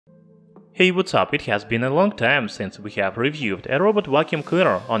Hey, what's up? It has been a long time since we have reviewed a robot vacuum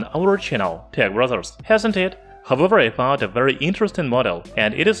cleaner on our channel, Tech Brothers, hasn't it? However, I found a very interesting model,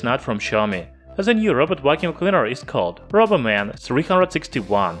 and it is not from Xiaomi. The new robot vacuum cleaner is called Robomann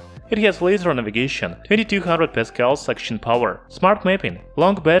 361. It has laser navigation, 2200 pascals suction power, smart mapping,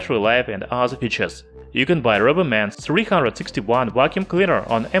 long battery life and other features. You can buy Robomann 361 vacuum cleaner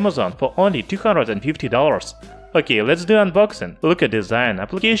on Amazon for only $250. Okay, let's do unboxing, look at design,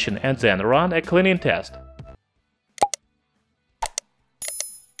 application and then run a cleaning test.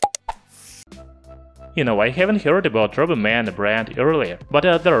 You know, I haven't heard about Robomann brand earlier,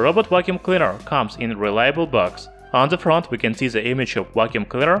 but the robot vacuum cleaner comes in a reliable box. On the front we can see the image of vacuum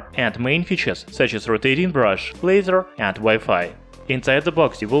cleaner and main features such as rotating brush, laser and Wi-Fi. Inside the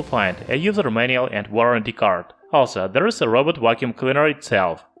box you will find a user manual and warranty card. Also, there is a robot vacuum cleaner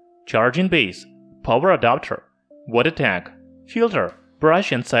itself, charging base, power adapter, water tank, filter,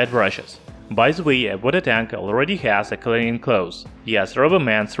 brush and side brushes. By the way, a water tank already has a cleaning close. Yes,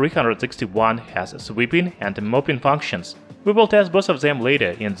 Robomann 361 has sweeping and mopping functions. We will test both of them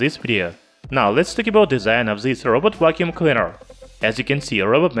later in this video. Now let's talk about design of this robot vacuum cleaner. As you can see,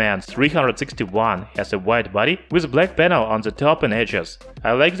 Robomann 361 has a white body with black panel on the top and edges.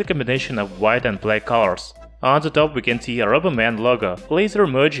 I like the combination of white and black colors. On the top we can see a Robomann logo, laser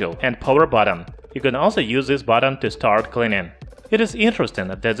module and power button. You can also use this button to start cleaning. It is interesting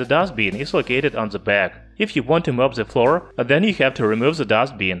that the dustbin is located on the back. If you want to mop the floor, then you have to remove the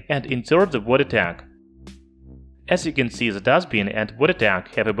dustbin and insert the water tank. As you can see, the dustbin and water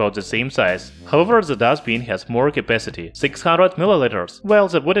tank have about the same size. However, the dustbin has more capacity, 600 ml, while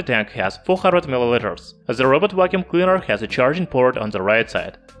the water tank has 400 ml. The robot vacuum cleaner has a charging port on the right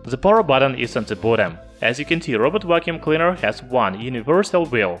side. The power button is on the bottom. As you can see, robot vacuum cleaner has one universal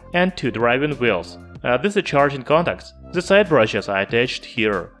wheel and two driving wheels. These are charging contacts. The side brushes are attached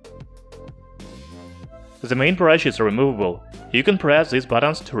here. The main brush is removable. You can press these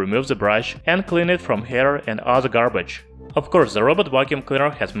buttons to remove the brush and clean it from hair and other garbage. Of course, the robot vacuum cleaner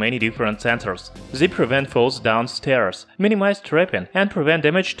has many different sensors. They prevent falls downstairs, minimize trapping, and prevent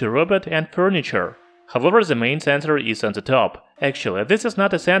damage to robot and furniture. However, the main sensor is on the top. Actually, this is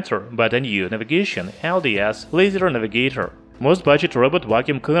not a sensor, but a new navigation LDS laser navigator. Most budget robot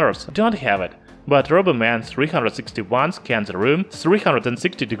vacuum cleaners don't have it, but Robomann 361 scans the room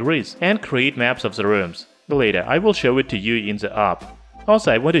 360 degrees and create maps of the rooms. Later, I will show it to you in the app.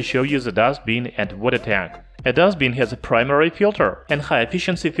 Also, I want to show you the dustbin and water tank. A dustbin has a primary filter and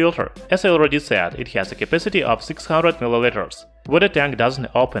high-efficiency filter. As I already said, it has a capacity of 600 ml. Water tank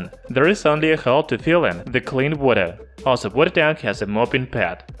doesn't open, there is only a hole to fill in the clean water. Also, water tank has a mopping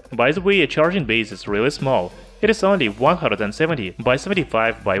pad. By the way, a charging base is really small. It is only 170 by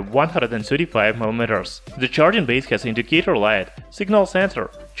 75 by 135 mm. The charging base has indicator light, signal sensor,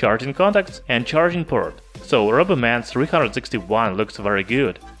 charging contacts and charging port. So Robomann 361 looks very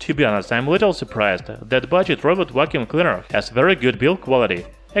good. To be honest, I'm a little surprised that budget robot vacuum cleaner has very good build quality.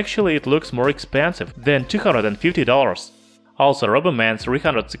 Actually, it looks more expensive than $250. Also, Robomann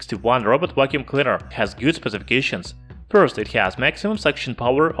 361 robot vacuum cleaner has good specifications. First, it has maximum suction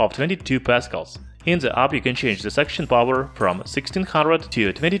power of 22 pascals. In the app you can change the suction power from 1600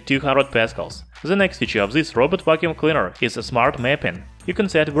 to 2200 pascals. The next feature of this robot vacuum cleaner is a smart mapping. You can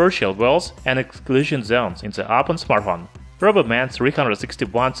set virtual walls and exclusion zones in the app on smartphone. Robomann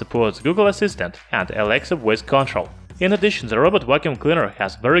 361 supports Google Assistant and Alexa voice control. In addition, the robot vacuum cleaner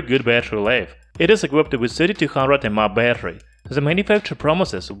has very good battery life. It is equipped with 3200 mAh battery. The manufacturer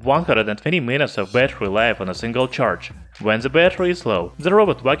promises 120 minutes of battery life on a single charge. When the battery is low, the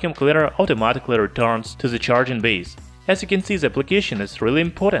robot vacuum cleaner automatically returns to the charging base. As you can see, the application is really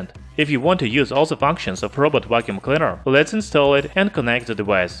important. If you want to use all the functions of robot vacuum cleaner, let's install it and connect the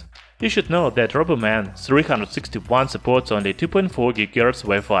device. You should know that Robomann 361 supports only 2.4 GHz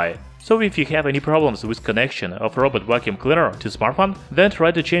Wi-Fi. So if you have any problems with connection of robot vacuum cleaner to smartphone, then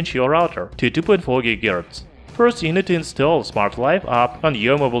try to change your router to 2.4 GHz. First, you need to install Smart Life app on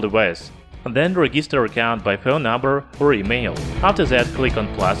your mobile device. Then register account by phone number or email. After that, click on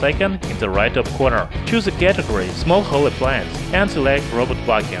plus icon in the right top corner. Choose a category Small Home Appliance and select Robot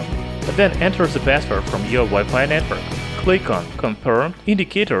Vacuum. Then enter the password from your Wi-Fi network. Click on Confirm,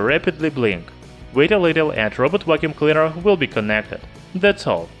 indicator rapidly blink. Wait a little and Robot Vacuum Cleaner will be connected. That's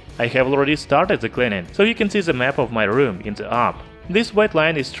all. I have already started the cleaning, so you can see the map of my room in the app. This white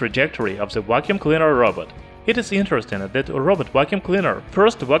line is trajectory of the vacuum cleaner robot. It is interesting that a robot vacuum cleaner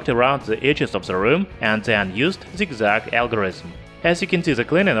first walked around the edges of the room and then used zigzag algorithm. As you can see, the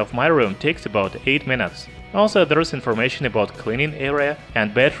cleaning of my room takes about 8 minutes. Also, there is information about cleaning area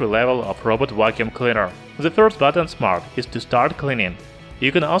and battery level of robot vacuum cleaner. The first button Smart is to start cleaning.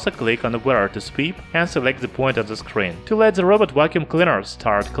 You can also click on where to sweep and select the point on the screen to let the robot vacuum cleaner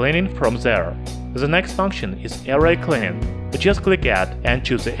start cleaning from there. The next function is area cleaning. Just click Add and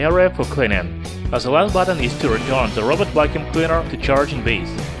choose the area for cleaning. The last button is to return the robot vacuum cleaner to charging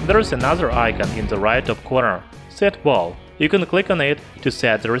base. There is another icon in the right top corner, Set Wall. You can click on it to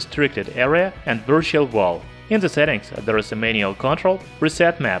set the restricted area and virtual wall. In the settings, there is a manual control,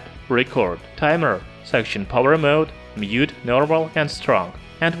 reset map, record, timer, section power mode, mute, normal and strong,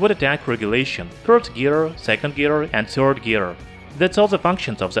 and water tank regulation, first gear, second gear and third gear. That's all the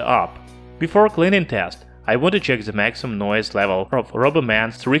functions of the app. Before cleaning test, I want to check the maximum noise level of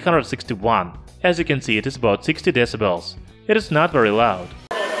Robomann 361. As you can see, it is about 60 decibels. It is not very loud.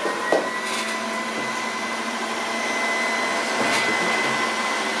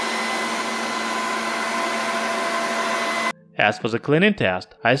 As for the cleaning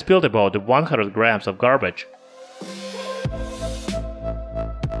test, I spilled about 100 grams of garbage.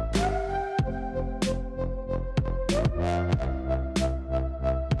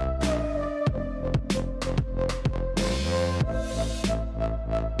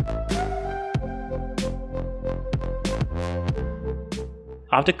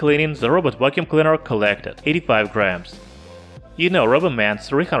 After cleaning, the robot vacuum cleaner collected 85 grams. You know, Robomann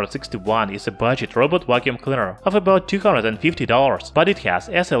 361 is a budget robot vacuum cleaner of about $250, but it has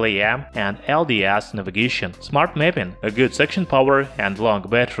SLAM and LDS navigation, smart mapping, a good suction power and long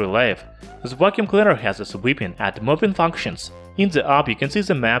battery life. The vacuum cleaner has a sweeping and mopping functions. In the app you can see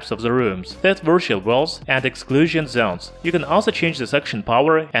the maps of the rooms, that's virtual walls and exclusion zones. You can also change the suction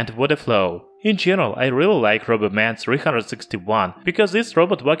power and water flow. In general, I really like Robomann 361 because this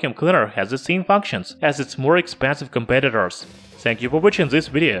robot vacuum cleaner has the same functions as its more expensive competitors. Thank you for watching this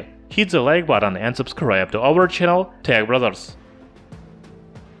video. Hit the like button and subscribe to our channel Tech Brothers.